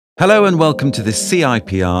Hello and welcome to the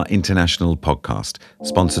CIPR International podcast,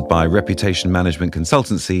 sponsored by reputation management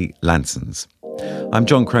consultancy Landsman. I'm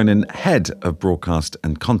John Cronin, head of broadcast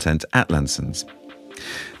and content at Landsman.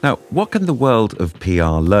 Now, what can the world of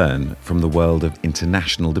PR learn from the world of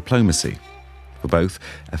international diplomacy? For both,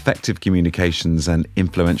 effective communications and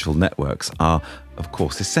influential networks are, of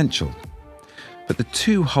course, essential. But the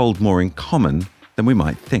two hold more in common than we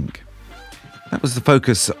might think. That was the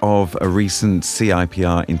focus of a recent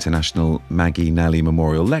CIPR International Maggie, Nally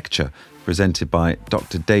Memorial Lecture presented by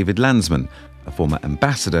Dr. David Landsman, a former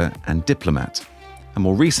ambassador and diplomat, and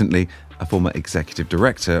more recently, a former executive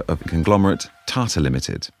director of conglomerate Tata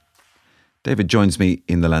Limited. David joins me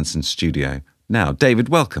in the Landsman studio. Now, David,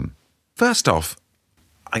 welcome. First off,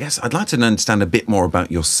 I guess I'd like to understand a bit more about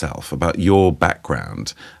yourself, about your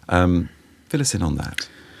background. Fill us in on that.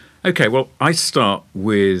 Okay, well, I start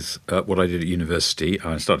with what I did at university.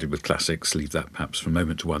 I started with classics, leave that perhaps for a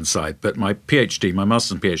moment to one side. But my PhD, my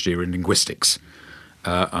master's and PhD were in linguistics.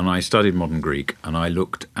 And I studied modern Greek, and I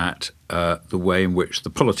looked at the way in which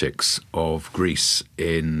the politics of Greece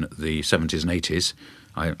in the 70s and 80s,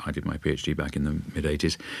 I did my PhD back in the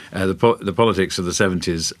mid-80s, the politics of the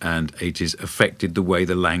 70s and 80s affected the way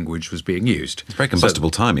the language was being used. It's a very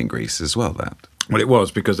combustible time in Greece as well, that. Well, it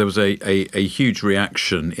was, because there was a huge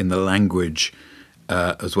reaction in the language,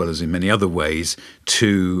 as well as in many other ways,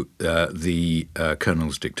 to the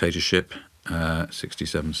colonel's dictatorship,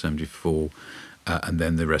 67, 74, and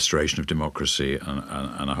then the restoration of democracy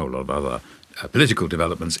and a whole lot of other political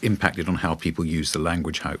developments impacted on how people used the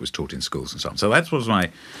language, how it was taught in schools and so on. So that was my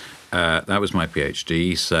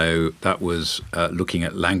PhD. So that was looking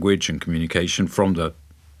at language and communication from the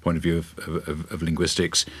point of view of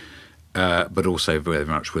linguistics, but also very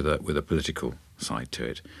much with a political side to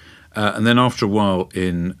it. And then after a while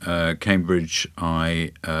in Cambridge,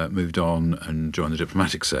 I moved on and joined the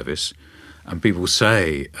diplomatic service. And people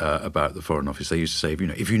say about the Foreign Office, they used to say,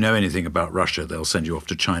 if you know anything about Russia, they'll send you off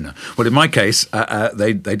to China. Well, in my case,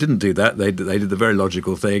 they didn't do that. They did the very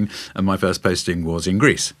logical thing. And my first posting was in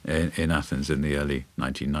Greece, in Athens in the early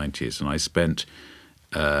 1990s. And I spent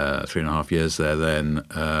 3.5 years there then,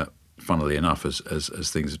 funnily enough, as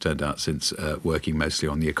things have turned out since, working mostly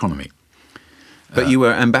on the economy. But you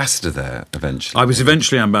were ambassador there eventually. I was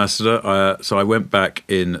eventually ambassador. So I went back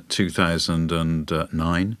in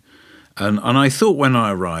 2009. And I thought when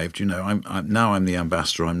I arrived, I'm the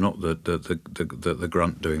ambassador. I'm not the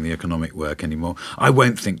grunt doing the economic work anymore. I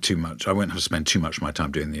won't think too much. I won't have to spend too much of my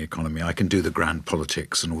time doing the economy. I can do the grand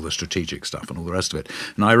politics and all the strategic stuff and all the rest of it.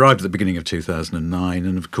 And I arrived at the beginning of 2009,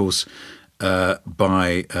 and of course,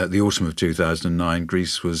 by the autumn of 2009,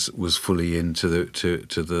 Greece was fully into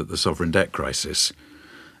the sovereign debt crisis.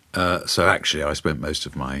 So actually, I spent most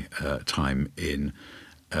of my time in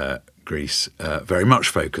Greece, very much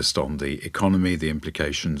focused on the economy, the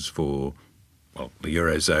implications for the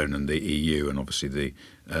Eurozone and the EU, and obviously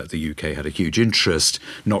the UK had a huge interest,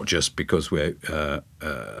 not just because we're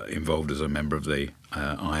involved as a member of the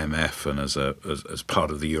IMF and as part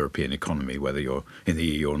of the European economy, whether you're in the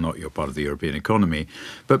EU or not, you're part of the European economy,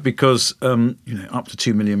 but because up to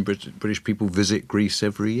 2 million British people visit Greece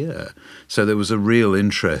every year. So there was a real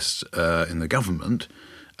interest in the government.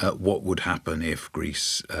 What would happen if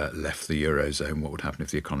Greece left the Eurozone? What would happen if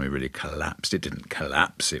the economy really collapsed? It didn't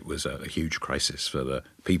collapse. It was a huge crisis for the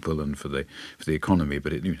people and for the economy.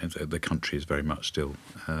 But the country is very much still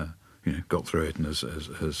got through it and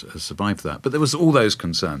has survived that. But there was all those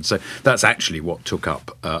concerns. So that's actually what took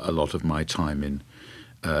up a lot of my time in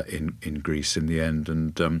Greece in the end.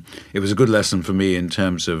 And it was a good lesson for me in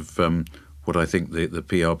terms of what I think the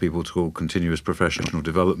PR people call continuous professional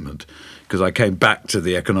development, because I came back to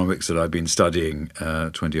the economics that I'd been studying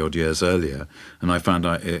 20-odd years earlier, and I found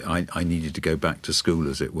I needed to go back to school,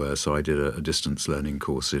 as it were. So I did a distance learning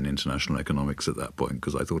course in international economics at that point,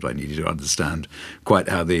 because I thought I needed to understand quite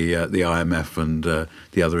how the IMF and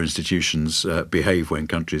the other institutions behave when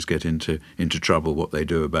countries get into trouble, what they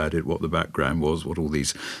do about it, what the background was, what all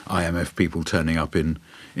these IMF people turning up in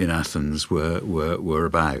Athens were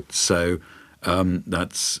about. So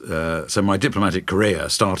so my diplomatic career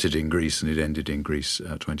started in Greece and it ended in Greece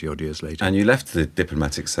 20-odd years later. And you left the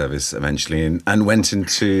diplomatic service eventually and went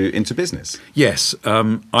into business. Yes,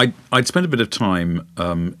 I'd spent a bit of time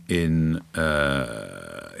in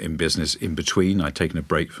business in between. I'd taken a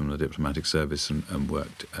break from the diplomatic service and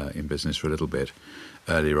worked in business for a little bit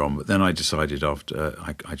earlier on, but then I decided after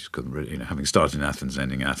I just couldn't really, having started in Athens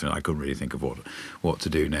and ending Athens, I couldn't really think of what to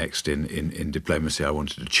do next in diplomacy. I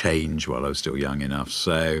wanted to change while I was still young enough.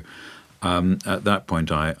 So at that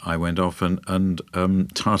point, I went off and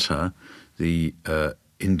Tata, the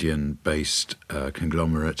Indian-based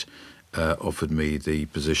conglomerate offered me the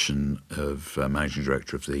position of managing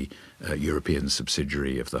director of the European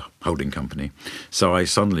subsidiary of the holding company. So I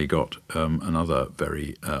suddenly got another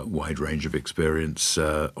very wide range of experience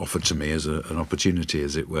offered to me as an opportunity,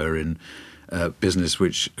 as it were, in business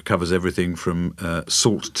which covers everything from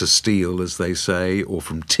salt to steel, as they say, or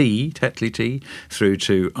from tea, Tetley tea, through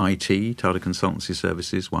to IT, Tata Consultancy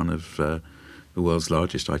Services, one of the world's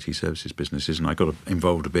largest IT services businesses. And I got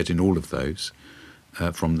involved a bit in all of those.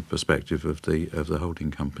 From the perspective of the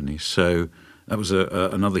holding company. So that was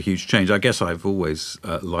another huge change. I guess I've always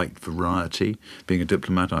liked variety. Being a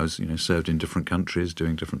diplomat, I was served in different countries,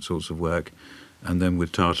 doing different sorts of work, and then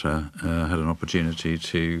with Tata had an opportunity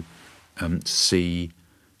to see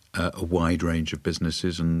a wide range of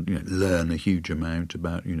businesses and learn a huge amount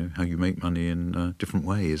about how you make money in different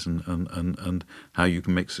ways and how you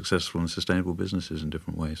can make successful and sustainable businesses in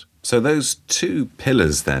different ways. So those two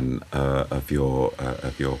pillars then of your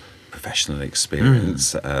professional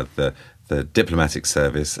experience, the diplomatic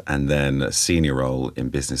service and then a senior role in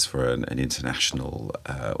business for an international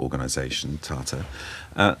organisation, Tata.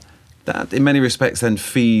 That, in many respects, then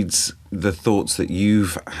feeds the thoughts that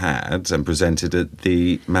you've had and presented at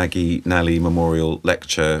the Maggie, Nally Memorial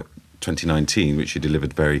Lecture 2019, which you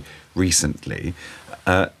delivered very recently.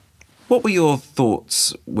 What were your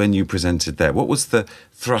thoughts when you presented there? What was the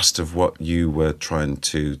thrust of what you were trying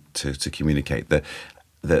to communicate?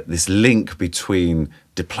 This link between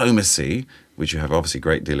diplomacy, which you have obviously a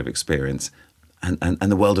great deal of experience, and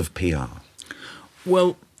the world of PR.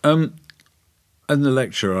 Well, in the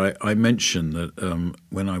lecture, I mentioned that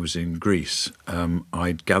when I was in Greece,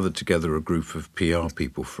 I'd gathered together a group of PR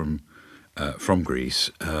people from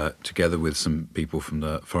Greece, together with some people from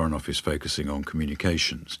the Foreign Office focusing on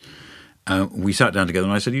communications. We sat down together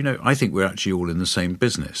and I said, I think we're actually all in the same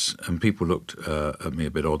business. And people looked at me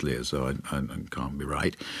a bit oddly as though I can't be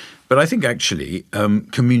right. But I think actually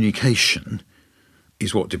communication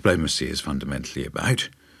is what diplomacy is fundamentally about.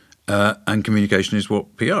 And communication is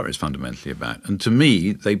what PR is fundamentally about. And to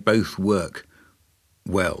me, they both work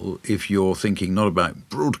well if you're thinking not about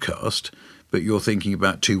broadcast, but you're thinking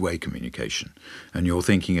about two-way communication. And you're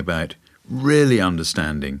thinking about really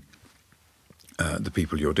understanding the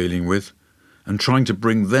people you're dealing with and trying to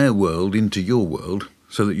bring their world into your world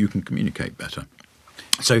so that you can communicate better.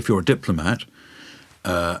 So if you're a diplomat,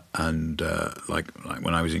 and like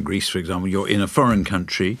when I was in Greece, for example, you're in a foreign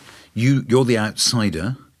country, you're the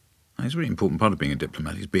outsider. It's a really important part of being a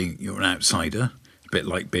diplomat, is you're an outsider, a bit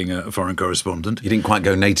like being a foreign correspondent. You didn't quite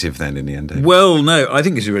go native then in the end, David? Well, no, I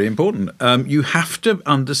think it's really important. You have to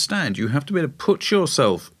understand, you have to be able to put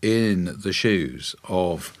yourself in the shoes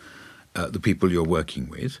of the people you're working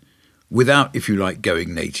with. Without, if you like,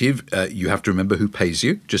 going native, you have to remember who pays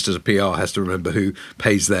you, just as a PR has to remember who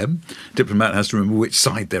pays them. Diplomat has to remember which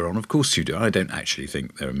side they're on. Of course you do. I don't actually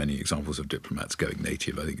think there are many examples of diplomats going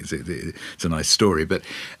native. I think it's a nice story. But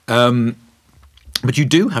you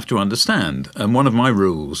do have to understand. And one of my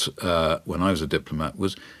rules when I was a diplomat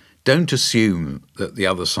was don't assume that the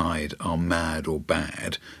other side are mad or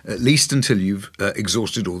bad, at least until you've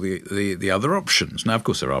exhausted all the other options. Now, of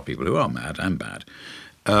course, there are people who are mad and bad.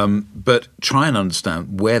 But try and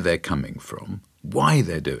understand where they're coming from, why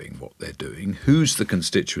they're doing what they're doing, who's the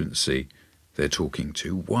constituency they're talking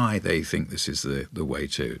to, why they think this is the way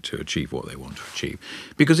to achieve what they want to achieve.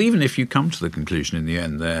 Because even if you come to the conclusion in the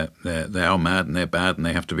end they are mad and they're bad and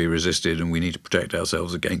they have to be resisted and we need to protect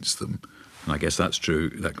ourselves against them, and I guess that's true,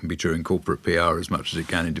 that can be true in corporate PR as much as it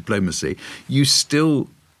can in diplomacy, you still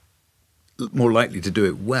more likely to do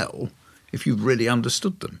it well if you've really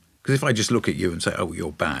understood them. Because if I just look at you and say, oh,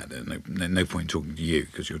 you're bad, and there's no point talking to you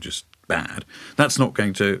because you're just bad, that's not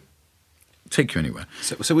going to take you anywhere.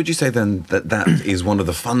 So would you say then that is one of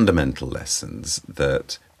the fundamental lessons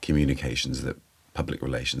that communications, that public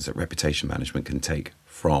relations, that reputation management can take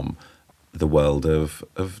from the world of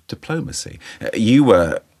diplomacy? You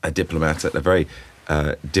were a diplomat at a very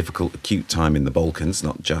difficult, acute time in the Balkans,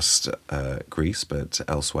 not just Greece, but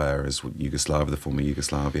elsewhere as Yugoslavia, the former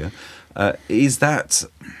Yugoslavia. Is that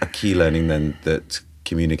a key learning then that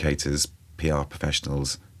communicators, PR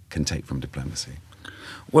professionals can take from diplomacy?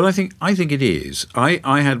 Well, I think it is.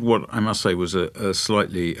 I had what I must say was a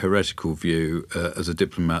slightly heretical view as a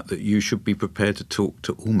diplomat that you should be prepared to talk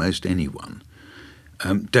to almost anyone.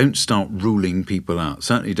 Don't start ruling people out.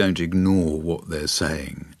 Certainly don't ignore what they're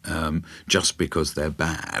saying just because they're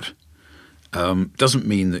bad. Doesn't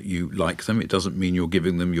mean that you like them. It doesn't mean you're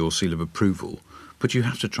giving them your seal of approval. But you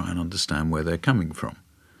have to try and understand where they're coming from.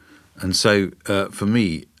 And so for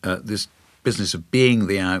me, this business of being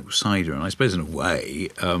the outsider, and I suppose in a way,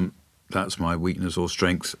 that's my weakness or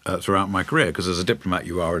strength throughout my career, because as a diplomat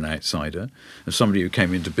you are an outsider. As somebody who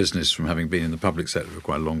came into business from having been in the public sector for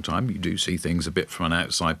quite a long time, you do see things a bit from an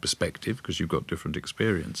outside perspective because you've got different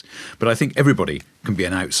experience. But I think everybody can be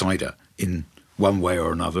an outsider in one way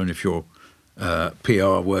or another, and if you're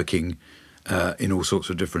PR working in all sorts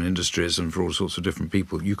of different industries and for all sorts of different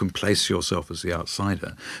people, you can place yourself as the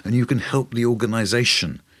outsider and you can help the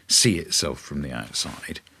organisation see itself from the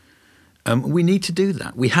outside. We need to do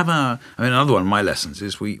that. We have another one of my lessons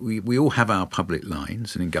is we all have our public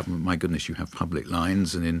lines, and in government, my goodness, you have public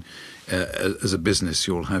lines, and in as a business,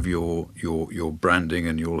 you'll have your branding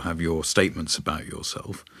and you'll have your statements about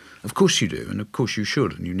yourself. Of course you do, and of course you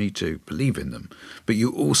should, and you need to believe in them. But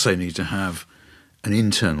you also need to have an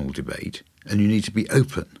internal debate, and you need to be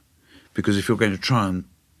open, because if you're going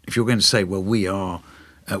to say, well, we are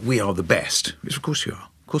the best, which of course you are.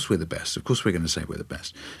 Of course we're the best. Of course we're going to say we're the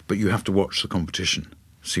best. But you have to watch the competition,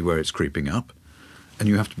 see where it's creeping up, and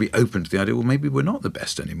you have to be open to the idea, well, maybe we're not the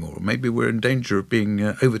best anymore, or maybe we're in danger of being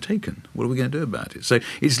overtaken. What are we going to do about it? So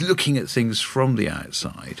it's looking at things from the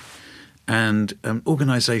outside. And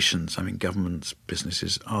organisations, governments,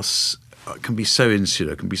 businesses, can be so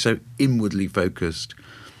insular, can be so inwardly focused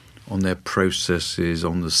on their processes,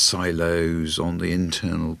 on the silos, on the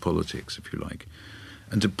internal politics, if you like.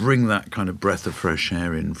 And to bring that kind of breath of fresh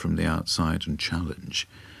air in from the outside and challenge,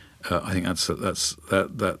 I think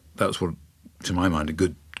that's what, to my mind, a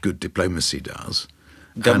good diplomacy does.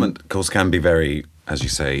 Government, of course, can be very, as you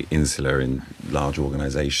say, insular in large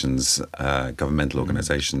organisations. Governmental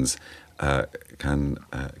organisations can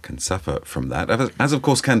suffer from that, as of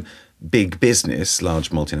course can big business, large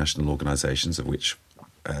multinational organisations, of which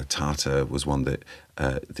Tata was one that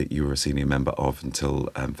you were a senior member of until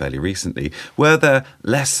fairly recently. Were there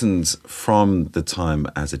lessons from the time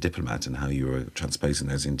as a diplomat and how you were transposing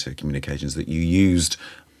those into communications that you used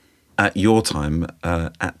at your time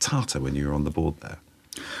at Tata when you were on the board there?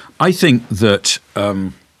 I think that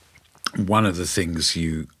one of the things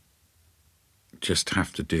you just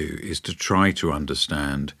have to do is to try to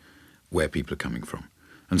understand where people are coming from.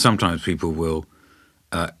 And sometimes people will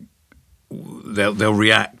they'll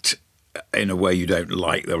react in a way you don't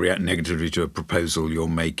like. They'll react negatively to a proposal you're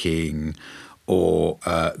making, or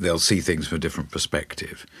they'll see things from a different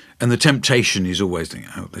perspective. And the temptation is always thinking,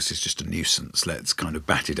 oh, this is just a nuisance. Let's kind of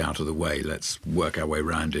bat it out of the way. Let's work our way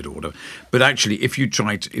around it or whatever. But actually, if you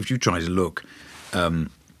try to look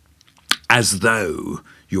as though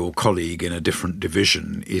your colleague in a different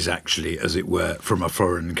division is actually, as it were, from a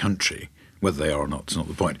foreign country, whether they are or not, it's not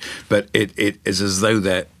the point. But it is as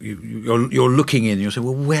though you're looking in and you're saying,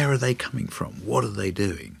 well, where are they coming from? What are they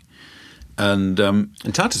doing? And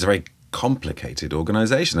Tata's a very complicated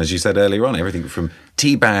organisation, as you said earlier on. Everything from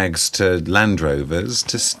tea bags to Land Rovers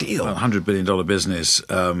to steel. $100 billion business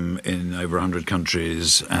in over 100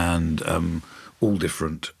 countries and all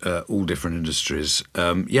different industries.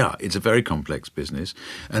 It's a very complex business.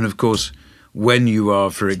 And of course, when you are,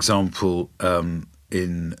 for example,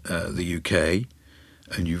 in the UK,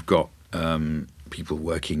 and you've got people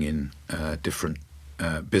working in different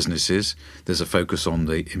businesses, there's a focus on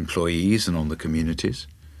the employees and on the communities.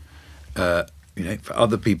 For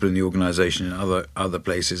other people in the organisation in other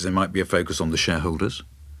places, there might be a focus on the shareholders,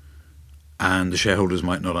 and the shareholders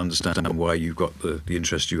might not understand why you've got the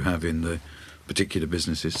interest you have in the particular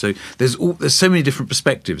businesses. So there's so many different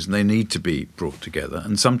perspectives, and they need to be brought together.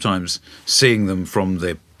 And sometimes seeing them from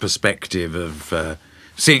the perspective of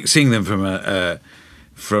seeing them from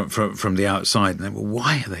the outside, and then, well,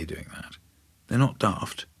 why are they doing that? They're not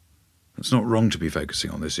daft. It's not wrong to be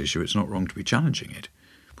focusing on this issue. It's not wrong to be challenging it.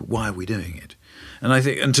 But why are we doing it? And I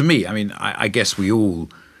think, and to me, I guess we all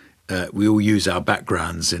use our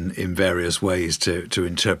backgrounds in various ways to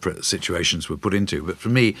interpret the situations we're put into. But for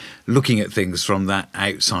me, looking at things from that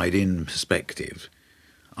outside-in perspective,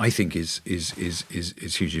 I think is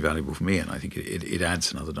hugely valuable for me, and I think it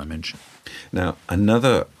adds another dimension. Now,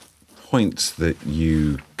 another point that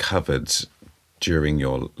you covered during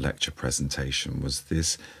your lecture presentation was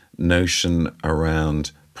this notion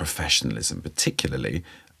around professionalism, particularly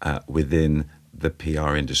within the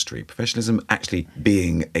PR industry. Professionalism actually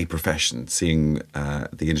being a profession, seeing the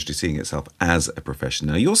industry seeing itself as a profession.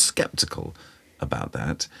 Now, you're sceptical about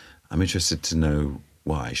that. I'm interested to know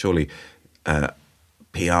why. Surely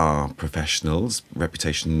PR professionals,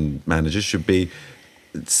 reputation managers should be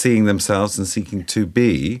seeing themselves and seeking to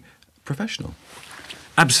be professional.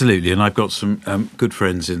 Absolutely, and I've got some good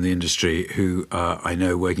friends in the industry who I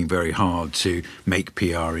know working very hard to make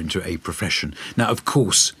PR into a profession. Now, of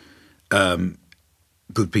course,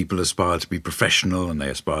 good people aspire to be professional and they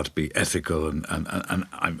aspire to be ethical, and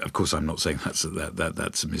of course I'm not saying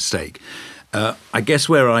that's a mistake. I guess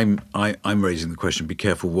where I'm raising the question, be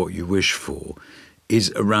careful what you wish for,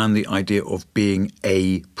 is around the idea of being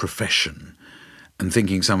a profession and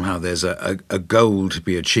thinking somehow there's a goal to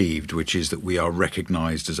be achieved, which is that we are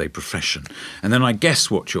recognised as a profession. And then I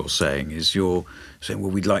guess what you're saying is you're saying,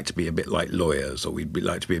 well, we'd like to be a bit like lawyers, or we'd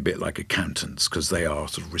like to be a bit like accountants, because they are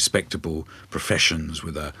sort of respectable professions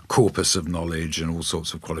with a corpus of knowledge and all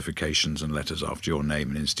sorts of qualifications and letters after your name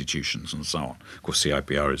and institutions and so on. Of course,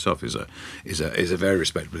 CIPR itself is a very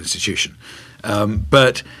respectable institution.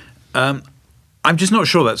 But I'm just not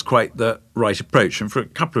sure that's quite the right approach, and for a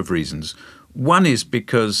couple of reasons. One is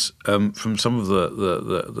because from some of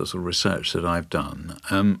the sort of research that I've done,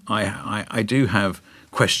 I do have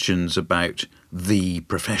questions about the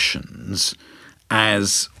professions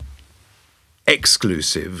as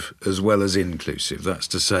exclusive as well as inclusive. That's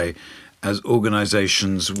to say, as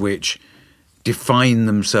organisations which define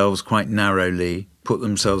themselves quite narrowly, put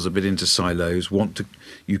themselves a bit into silos,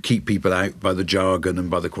 you keep people out by the jargon and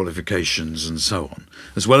by the qualifications and so on.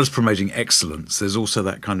 As well as promoting excellence, there's also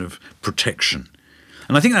that kind of protection.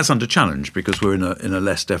 And I think that's under challenge because we're in a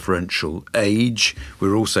less deferential age.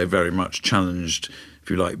 We're also very much challenged,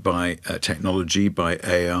 if you like, by technology, by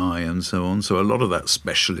AI and so on. So a lot of that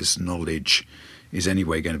specialist knowledge is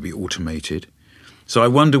anyway going to be automated. So I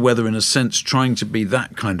wonder whether, in a sense, trying to be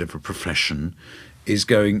that kind of a profession is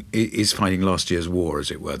fighting last year's war,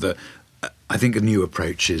 as it were. I think a new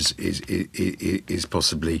approach is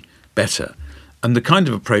possibly better, and the kind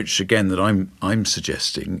of approach again that I'm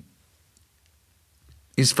suggesting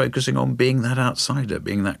is focusing on being that outsider,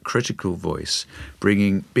 being that critical voice,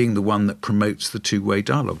 being the one that promotes the two-way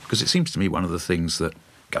dialogue. Because it seems to me one of the things that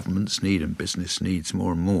governments need and business needs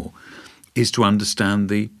more and more is to understand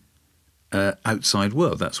the outside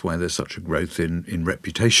world. That's why there's such a growth in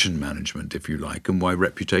reputation management, if you like, and why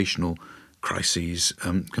reputational crises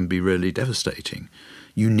can be really devastating.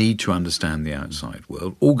 You need to understand the outside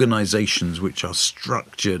world. Organisations which are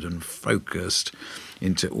structured and focused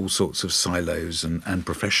into all sorts of silos and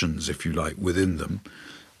professions, if you like, within them,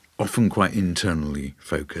 often quite internally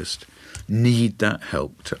focused, need that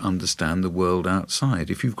help to understand the world outside.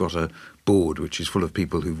 If you've got a board which is full of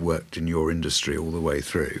people who've worked in your industry all the way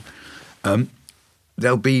through,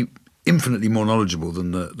 they'll be infinitely more knowledgeable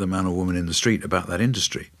than the man or woman in the street about that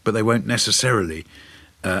industry, but they won't necessarily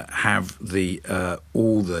have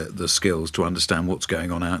all the skills to understand what's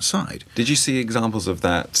going on outside. Did you see examples of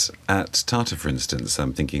that at Tata, for instance?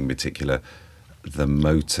 I'm thinking in particular the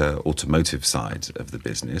automotive side of the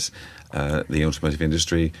business, the automotive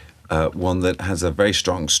industry, one that has a very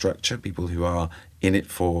strong structure, people who are in it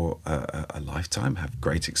for a lifetime, have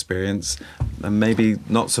great experience, and maybe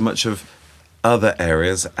not so much of other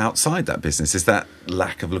areas outside that business. Is that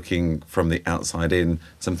lack of looking from the outside in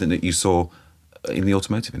something that you saw in the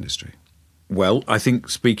automotive industry? Well, I think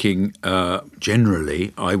speaking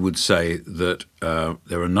generally, I would say that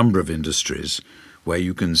there are a number of industries where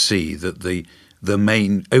you can see that the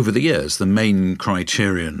main, over the years, the main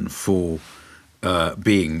criterion for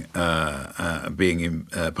being part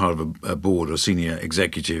of a board or senior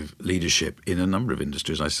executive leadership in a number of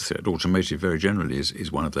industries, I said automotive very generally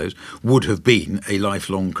is one of those, would have been a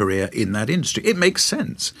lifelong career in that industry. It makes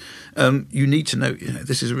sense. You need to know,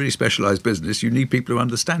 this is a really specialised business. You need people who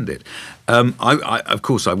understand it. Of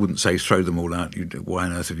course, I wouldn't say throw them all out. Why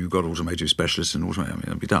on earth have you got automotive specialists in automotive? I mean,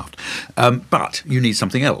 that'd be daft. But you need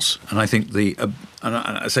something else. And I think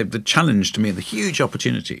I say the challenge to me and the huge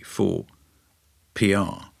opportunity for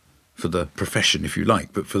PR, for the profession, if you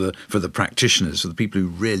like, but for the practitioners, for the people who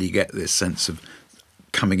really get this sense of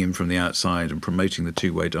coming in from the outside and promoting the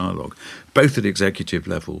two-way dialogue, both at executive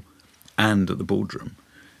level and at the boardroom,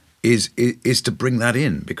 is to bring that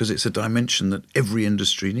in, because it's a dimension that every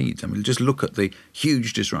industry needs. I mean, just look at the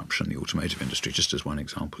huge disruption the automotive industry, just as one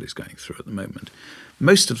example, is going through at the moment.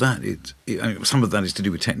 Most of that some of that is to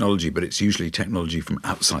do with technology, but it's usually technology from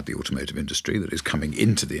outside the automotive industry that is coming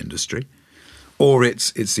into the industry. Or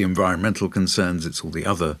it's the environmental concerns, it's all the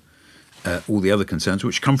other concerns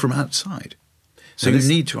which come from outside. So you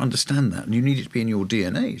need to understand that, and you need it to be in your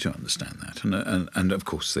DNA to understand that. And of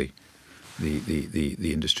course the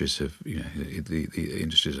industries have the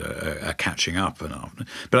industries are catching up,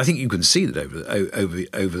 but I think you can see that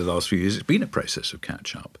over the last few years it's been a process of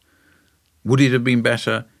catch up. Would it have been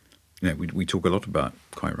better? We talk a lot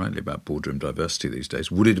quite rightly about boardroom diversity these days.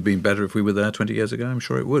 Would it have been better if we were there 20 years ago? I'm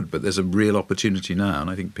sure it would. But there's a real opportunity now, and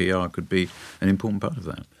I think PR could be an important part of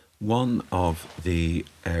that. One of the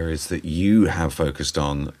areas that you have focused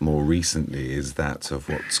on more recently is that of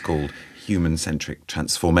what's called human-centric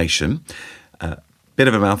transformation. Bit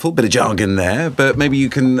of a mouthful, bit of jargon there, but maybe you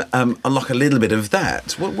can unlock a little bit of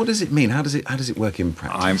that. What does it mean? How does it work in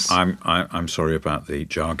practice? I'm sorry about the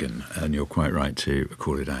jargon, and you're quite right to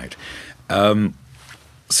call it out.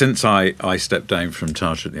 Since I stepped down from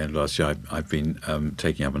Taj at the end of last year, I've been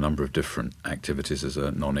taking up a number of different activities as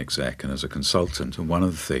a non-exec and as a consultant. And one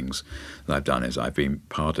of the things that I've done is I've been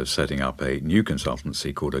part of setting up a new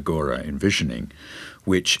consultancy called Agora Envisioning,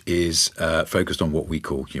 which is focused on what we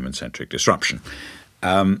call human-centric disruption.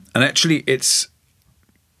 And actually, it's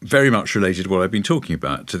very much related to what I've been talking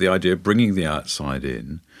about, to the idea of bringing the outside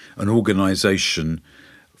in, an organisation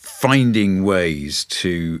finding ways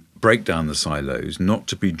to break down the silos, not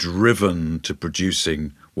to be driven to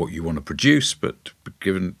producing what you want to produce, but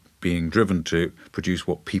being driven to produce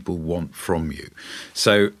what people want from you.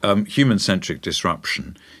 So human-centric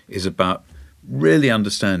disruption is about really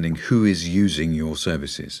understanding who is using your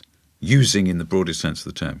services, using in the broadest sense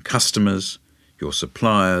of the term, customers, your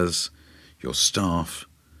suppliers, your staff,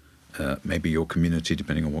 maybe your community,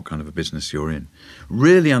 depending on what kind of a business you're in.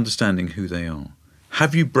 Really understanding who they are.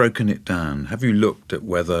 Have you broken it down? Have you looked at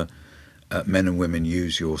whether men and women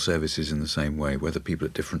use your services in the same way, whether people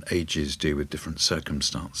at different ages do, with different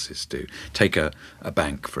circumstances do? Take a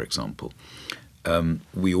bank, for example.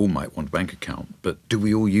 We all might want a bank account, but do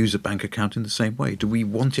we all use a bank account in the same way? Do we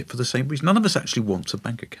want it for the same reason? None of us actually wants a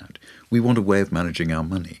bank account. We want a way of managing our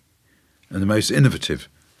money. And the most innovative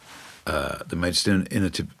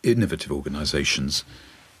organisations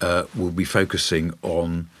will be focusing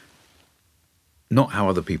on not how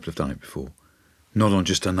other people have done it before, not on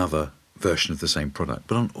just another version of the same product,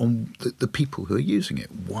 but on the people who are using it.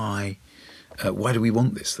 Why do we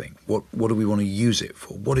want this thing? What do we want to use it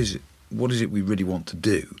for? What is it we really want to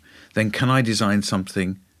do? Then can I design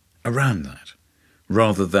something around that?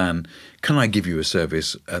 Rather than, can I give you a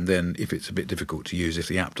service, and then if it's a bit difficult to use, if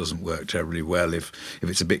the app doesn't work terribly well, if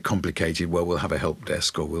it's a bit complicated, well, we'll have a help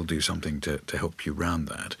desk or we'll do something to help you around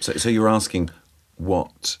that. So you're asking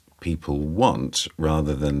what people want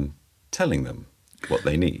rather than telling them what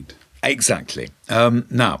they need. Exactly.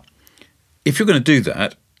 Now, if you're going to do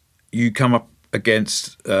that, you come up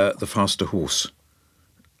against the faster horse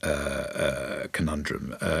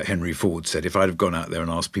conundrum. Henry Ford said, if I'd have gone out there and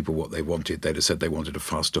asked people what they wanted, they'd have said they wanted a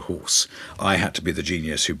faster horse. I had to be the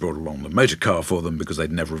genius who brought along the motor car for them because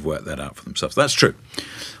they'd never have worked that out for themselves. That's true.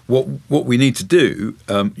 What we need to do,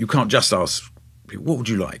 you can't just ask people, what would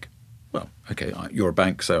you like? Well, okay, you're a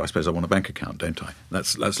bank, so I suppose I want a bank account, don't I?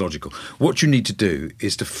 That's logical. What you need to do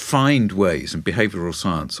is to find ways, and behavioural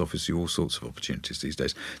science offers you all sorts of opportunities these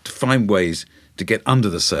days, to find ways to get under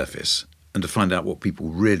the surface and to find out what people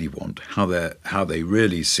really want, how they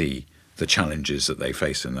really see the challenges that they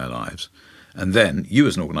face in their lives. And then you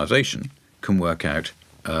as an organisation can work out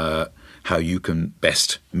how you can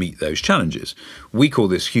best meet those challenges. We call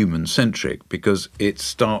this human-centric because it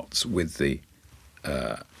starts with the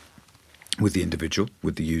individual,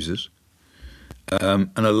 with the users, and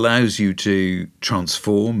allows you to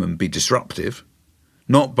transform and be disruptive,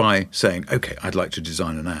 not by saying, okay, I'd like to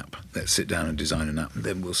design an app. Let's sit down and design an app, and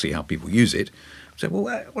then we'll see how people use it. So, well,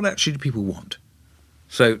 what actually do people want?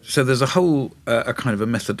 So there's a whole a kind of a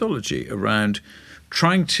methodology around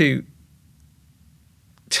trying to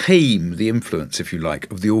tame the influence, if you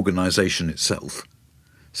like, of the organisation itself,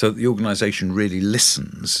 so that the organisation really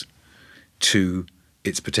listens to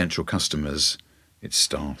its potential customers, its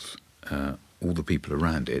staff, all the people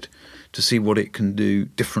around it, to see what it can do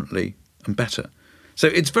differently and better. So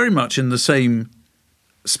it's very much in the same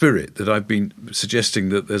spirit that I've been suggesting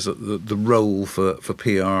that there's the role for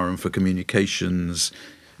PR and for communications,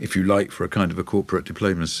 if you like, for a kind of a corporate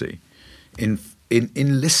diplomacy, in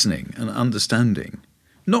listening and understanding.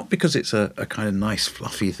 Not because it's a kind of nice,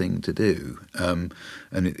 fluffy thing to do, and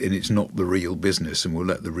it's not the real business, and we'll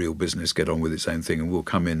let the real business get on with its own thing, and we'll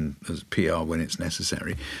come in as PR when it's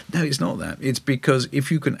necessary. No, it's not that. It's because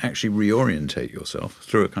if you can actually reorientate yourself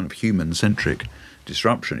through a kind of human-centric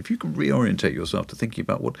disruption, if you can reorientate yourself to thinking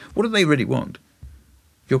about what do they really want,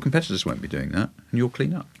 your competitors won't be doing that, and you'll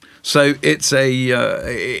clean up. So it's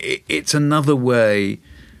another way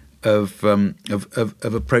of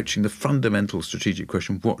approaching the fundamental strategic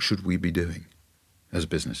question: what should we be doing as a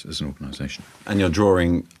business, as an organisation? And you're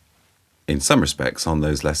drawing, in some respects, on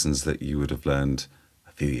those lessons that you would have learned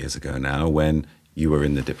a few years ago now when you were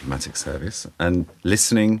in the diplomatic service and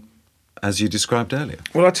listening, as you described earlier.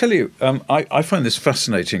 Well, I'll tell you, I find this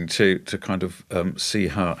fascinating to kind of see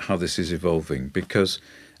how this is evolving, because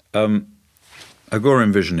Agora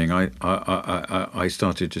Envisioning, I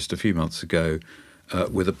started just a few months ago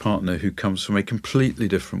with a partner who comes from a completely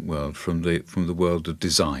different world, from the world of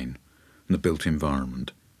design, and the built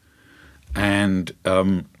environment. And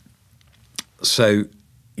so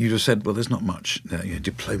you'd have said, well, there's not much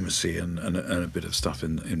diplomacy and a bit of stuff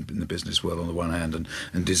in the business world on the one hand,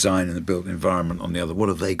 and design in the built environment on the other. What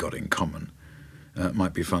have they got in common? It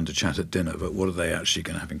might be fun to chat at dinner, but what are they actually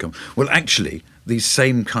going to have in common? Well, actually, these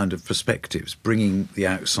same kind of perspectives, bringing the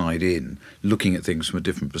outside in, looking at things from a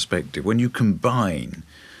different perspective, when you combine,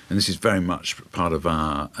 and this is very much part of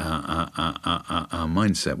our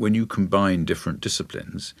mindset, when you combine different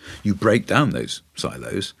disciplines, you break down those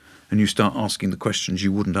silos and you start asking the questions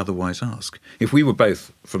you wouldn't otherwise ask. If we were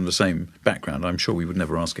both from the same background, I'm sure we would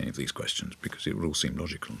never ask any of these questions because it would all seem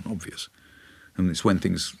logical and obvious. And it's when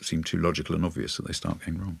things seem too logical and obvious that they start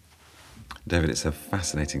going wrong. David, it's a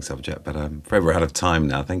fascinating subject, but I'm afraid we're out of time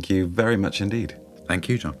now. Thank you very much indeed. Thank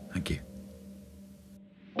you, John. Thank you.